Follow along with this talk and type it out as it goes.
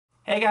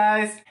Hey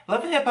guys,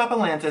 Love and Hip Hop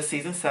Atlanta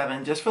Season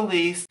 7 just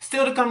released.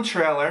 Still to come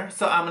trailer,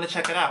 so I'm gonna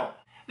check it out.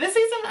 This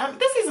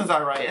season's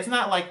alright. It's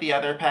not like the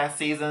other past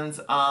seasons.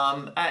 It's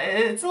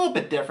a little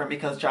bit different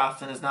because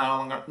Jocelyn is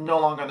no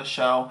longer on the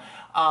show.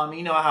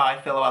 You know how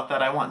I feel about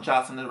that. I want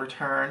Jocelyn to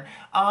return.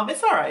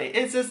 It's alright.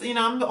 It's just, you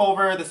know, I'm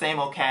over the same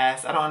old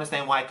cast. I don't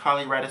understand why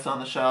Carly Red is on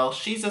the show.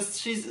 She's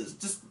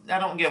just, I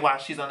don't get why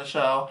she's on the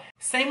show.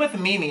 Same with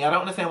Mimi. I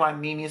don't understand why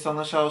Mimi is on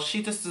the show.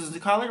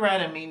 Carly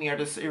Red and Mimi are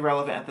just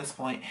irrelevant at this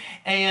point.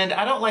 And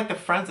I don't like the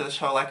friends of the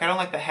show. Like, I don't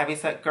like the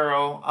heavyset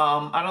girl.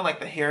 I don't like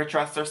the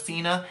hairdresser,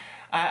 Cena.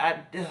 I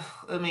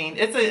mean,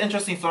 it's an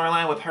interesting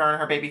storyline with her and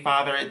her baby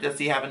father. Does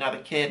he have another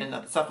kid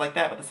and stuff like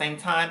that? But at the same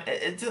time,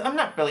 I'm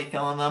not really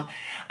feeling them.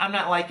 I'm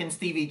not liking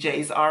Stevie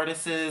J's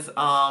artists, the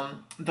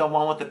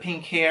one with the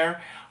pink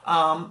hair.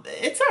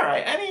 It's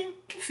alright. I mean,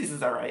 this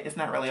season's alright. It's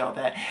not really all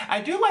that.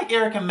 I do like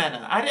Erica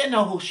Mena. I didn't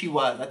know who she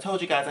was. I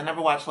told you guys I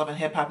never watched Love and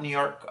Hip Hop New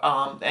York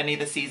any of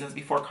the seasons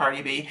before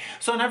Cardi B.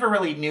 So I never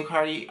really knew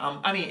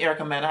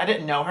Erica Mena. I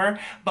didn't know her,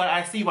 but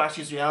I see why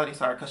she's a reality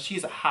star because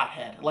she's a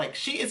hothead. Like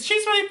she's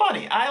really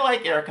funny. I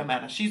like Erica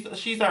Mena. She's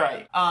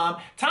alright.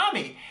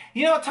 Tommy.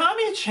 You know,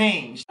 Tommy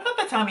changed. I thought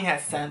that Tommy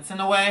has sense in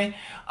a way,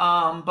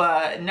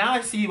 but now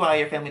I see why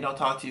your family don't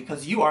talk to you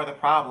because you are the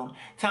problem.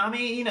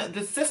 Tommy, you know,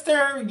 the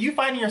sister, you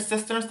fighting your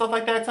sister and stuff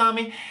like that,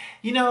 Tommy,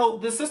 you know,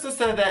 the sister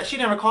said that she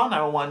never called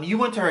 911. You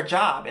went to her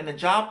job and the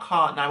job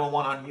called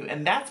 911 on you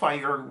and that's why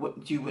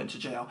you went to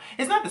jail.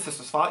 It's not the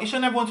sister's fault. You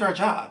should never went to her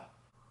job.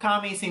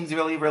 Tommy seems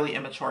really, really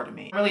immature to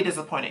me. I'm really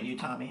disappointed in you,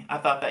 Tommy. I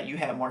thought that you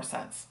had more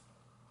sense.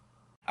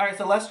 Alright,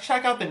 so let's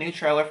check out the new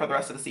trailer for the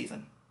rest of the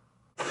season.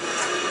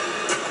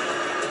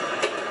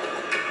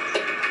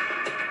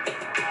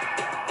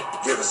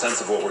 Do you have a sense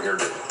of what we're here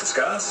to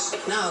discuss?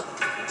 No,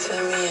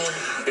 fill me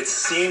in. It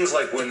seems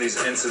like when these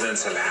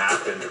incidents have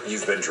happened,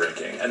 you've been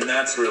drinking, and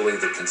that's really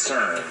the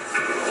concern.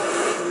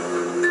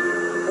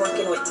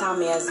 Working with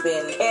Tommy has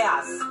been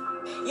chaos.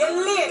 You're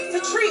late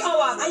for 3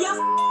 hours and you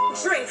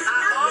drink.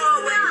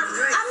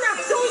 I'm not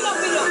doing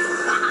nothing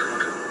else.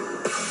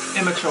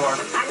 Immature.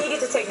 I need you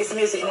to take this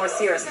music more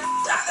serious. I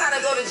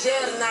gotta go to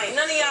jail tonight.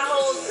 None of y'all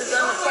hoes is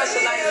under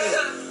pressure like me.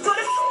 What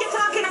the you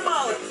talking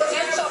about?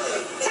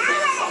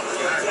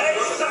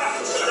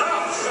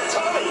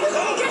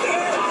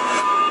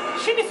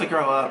 She needs to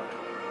grow up.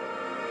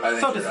 I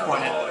think So you're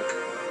disappointed. an alcoholic.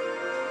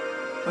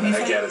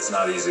 I get it's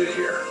not easy to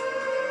hear.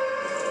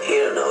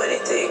 You don't know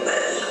anything,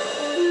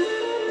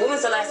 man. When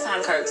was the last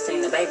time Kirk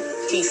seen the baby?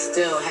 He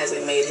still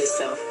hasn't made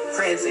himself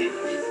present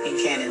in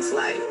Cannon's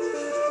life.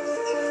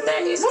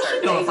 That is What's she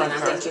Kirk, doing baby, and I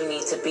for think you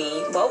need to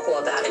be vocal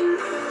about it.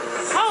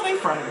 How are they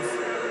friends?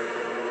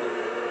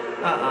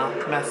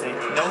 Messy.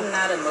 Nope. I'm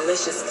not a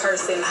malicious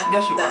person.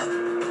 Yes, you are.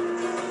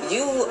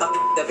 You a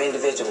up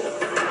individual.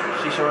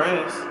 She sure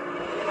is.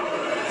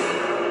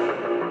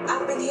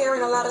 I've been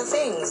hearing a lot of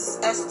things.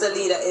 Esther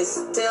Lita is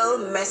still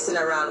messing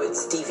around with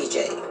Stevie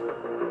J.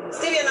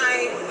 Stevie and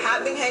I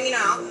have been hanging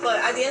out, but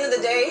at the end of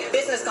the day,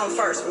 business comes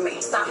first for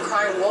me. Stop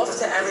crying wolf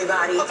to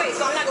everybody. Okay,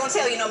 so I'm not gonna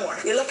tell you no more.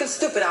 You're looking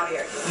stupid out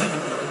here.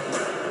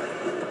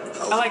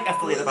 I like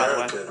Esther, by the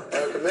way.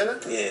 Erica Mena?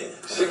 Yeah.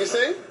 She can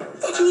sing?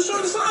 Thought you was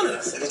trying to sign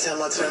us. Every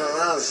time I turn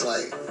around, it's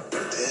like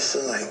this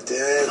and like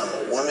that. I'm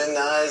a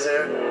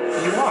womanizer.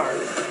 You are.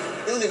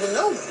 You don't even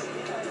know me.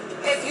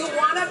 If you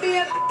wanna be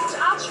a bitch,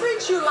 I'll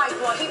treat you like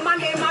one. Keep my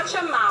name out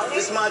your mouth.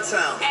 It's my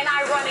town. And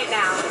I run it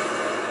now.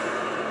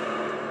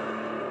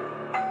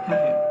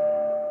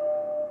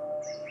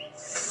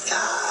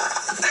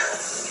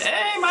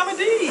 Hey, Mama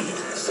D.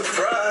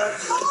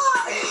 Surprise.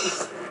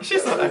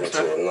 She's so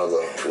extra. To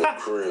another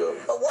crib.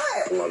 But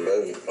what? My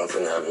baby. I'm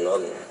finna have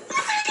another one.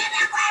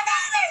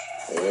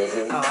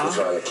 I'm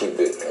trying to keep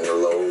it in the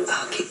low.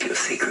 I'll keep you a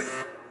secret.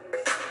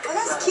 Oh,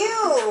 that's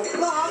cute.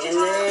 Look,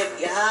 Isn't it?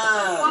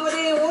 Yeah. Mama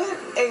D, what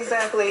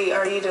exactly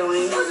are you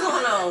doing? What's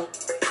going on?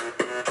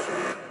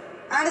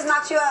 Ernest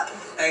knocked you up.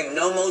 Ain't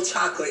no more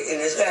chocolate in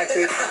this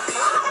factory.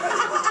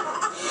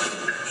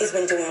 He's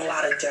been doing a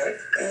lot of dirt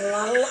and a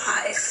lot of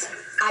lies.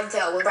 I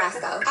dealt with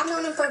Brasco. I've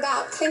known him for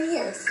about 10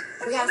 years.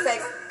 We have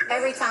sex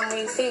every time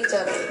we see each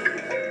other.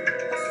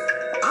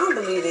 I don't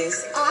believe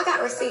this. Oh, I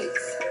got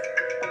receipts.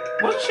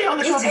 Wasn't she on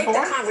the You show take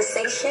before? the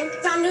conversation.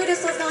 I knew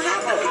this was gonna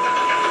happen.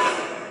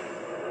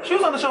 She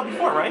was on the show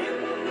before, right?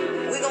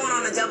 We going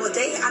on a double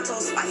date. I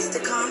told Spice to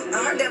come. And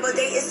her double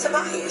date is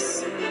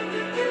Tobias.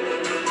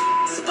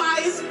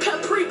 Spice,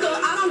 Paprika,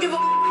 I don't give a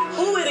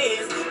who it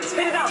is.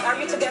 Spit it out. Are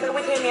you together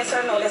with him? Yes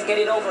or no? Let's get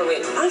it over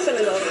with. I'm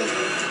finna go.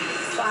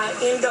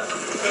 End up.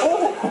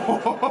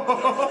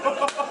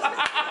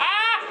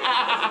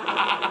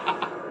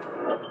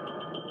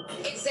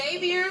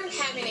 Xavier,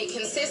 having a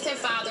consistent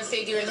father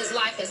figure in his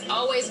life has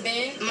always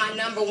been my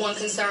 #1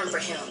 concern for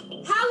him.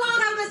 How long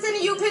have I been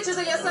sending you pictures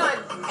of your son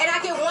and I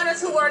get 1 or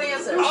 2 word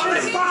answers? Oh,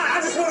 it's fine. I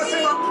just want to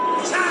see my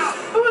child.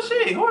 Who is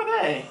she? Who are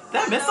they?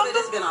 Did I miss something?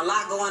 There's been a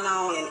lot going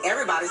on in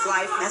everybody's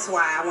life. That's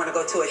why I want to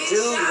go to a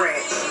dude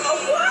ranch. A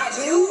what?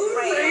 Dude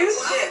ranch.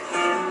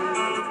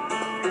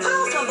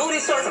 Pound some booty booty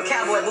shorts, some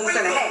cowboy boots,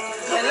 and a hat.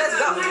 And let's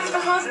go. The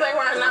horseback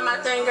riding not my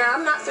thing, girl.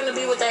 I'm not finna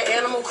be with that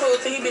animal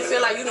cruelty. He be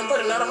feel like you done put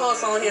another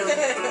horse on him.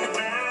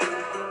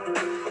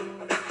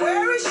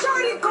 Where is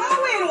Shorty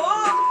going?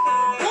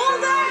 Whoa!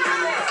 Pull that!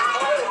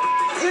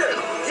 Get her,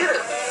 get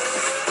her.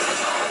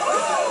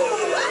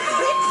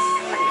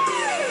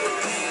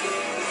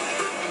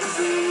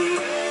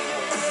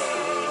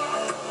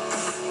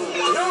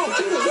 No,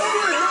 keep it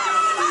going.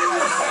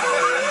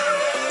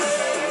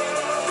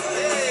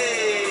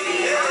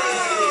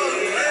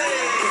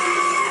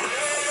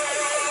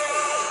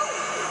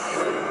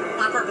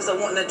 My purpose of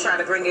wanting to try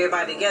to bring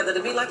everybody together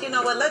to be like, you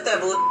know what, let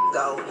that bull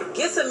go.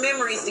 Get some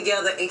memories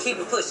together and keep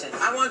it pushing.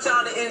 I want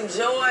y'all to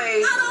enjoy.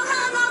 I don't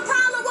have no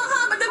problem with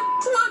her, but the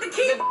want to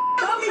keep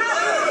What's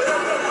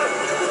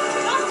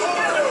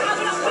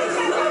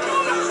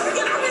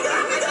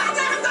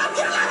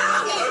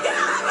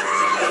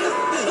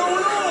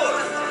going on?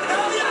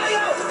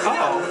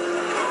 Oh.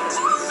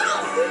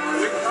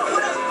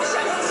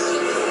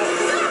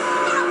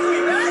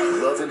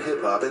 Love and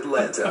Hip Hop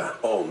Atlanta.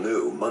 All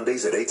new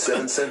Mondays at 8,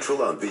 7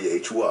 Central on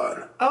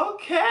VH1.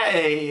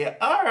 Okay.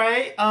 All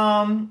right.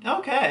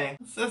 Okay.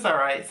 It's all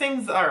right.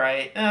 Seems all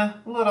right.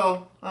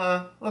 Little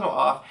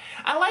off.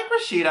 I like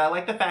Rashida. I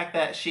like the fact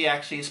that she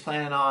actually is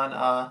planning on,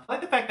 I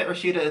like the fact that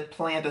Rashida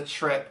planned a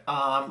trip,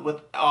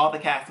 with all the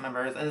cast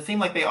members, and it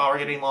seemed like they all were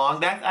getting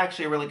along. That's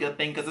actually a really good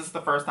thing, because this is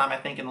the first time, I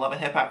think, in Love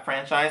and Hip Hop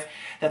franchise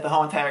that the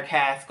whole entire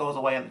cast goes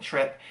away on the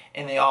trip,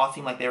 and they all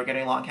seem like they were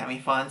getting along, having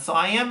fun. So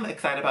I am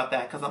excited about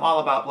that, because I'm all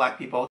about black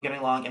people getting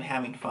along and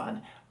having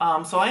fun.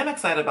 So I am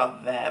excited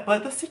about that,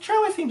 but the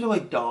trailer seems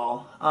really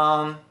dull.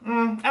 I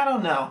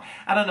don't know.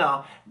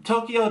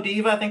 Tokyo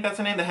Diva, I think that's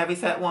her name, the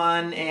heavyset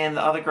one, and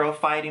the other girl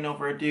fighting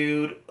over a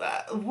dude.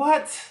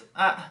 What?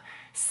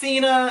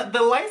 Cena,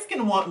 the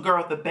light-skinned girl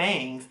with the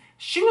bangs,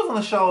 she was on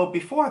the show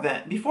before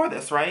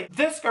this, right?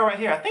 This girl right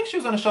here, I think she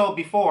was on the show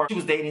before. She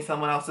was dating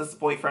someone else's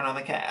boyfriend on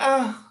the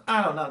cast.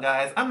 I don't know,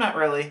 guys. I'm not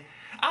really.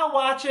 I'll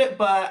watch it,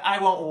 but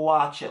I won't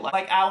watch it.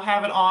 Like, I'll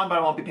have it on, but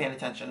I won't be paying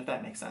attention, if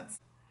that makes sense.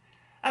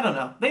 I don't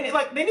know. They need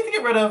to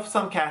get rid of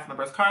some cast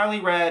members. Carly,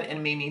 Red,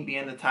 and Mimi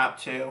being the top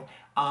two.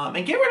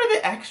 And get rid of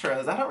the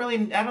extras. I don't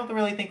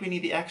really think we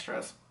need the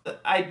extras.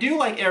 I do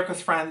like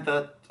Erica's friend,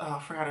 I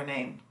forgot her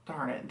name.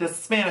 Darn it. The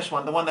Spanish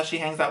one, the one that she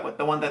hangs out with,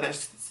 the one that they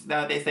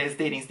say is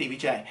dating Stevie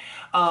J.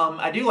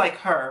 I do like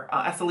her.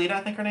 Estelita,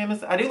 I think her name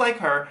is. I do like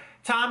her.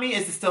 Tommy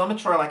is still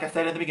immature, like I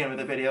said at the beginning of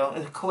the video.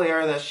 It's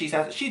clear that she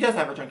does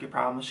have a drinking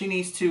problem. She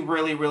needs to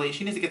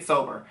she needs to get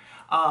sober.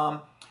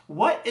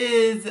 What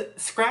is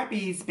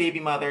Scrappy's baby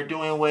mother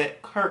doing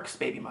with Kirk's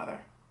baby mother?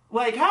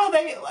 Like, how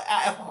they,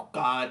 oh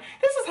God,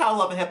 this is how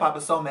Love and Hip Hop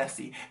is so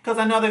messy. Because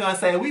I know they're going to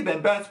say, we've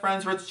been best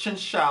friends since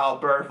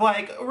childbirth.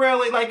 Like,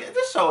 really, like,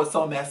 this show is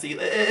so messy.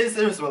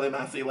 It's really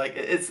messy. Like,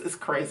 it's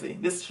crazy.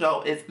 This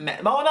show is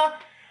Mona,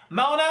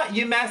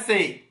 you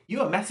messy.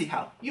 You a messy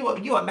hoe. You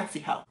a messy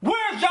hoe.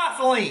 Where's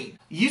Jocelyn?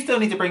 You still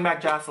need to bring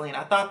back Jocelyn.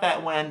 I thought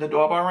that when the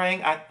doorbell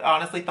rang, I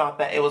honestly thought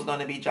that it was going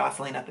to be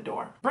Jocelyn at the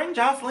door. Bring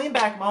Jocelyn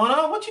back,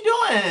 Mona. What you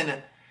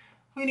doing?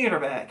 We need her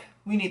back.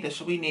 We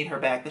need her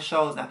back. The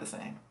show is not the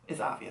same.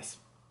 It's obvious.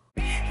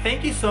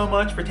 Thank you so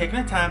much for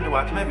taking the time to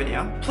watch my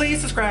video.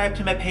 Please subscribe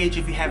to my page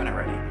if you haven't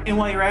already. And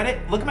while you're at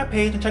it, look at my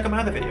page and check out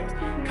my other videos.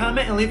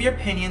 Comment and leave your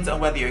opinions on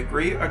whether you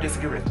agree or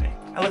disagree with me.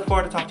 I look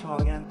forward to talking to you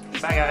all again.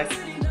 Bye, guys.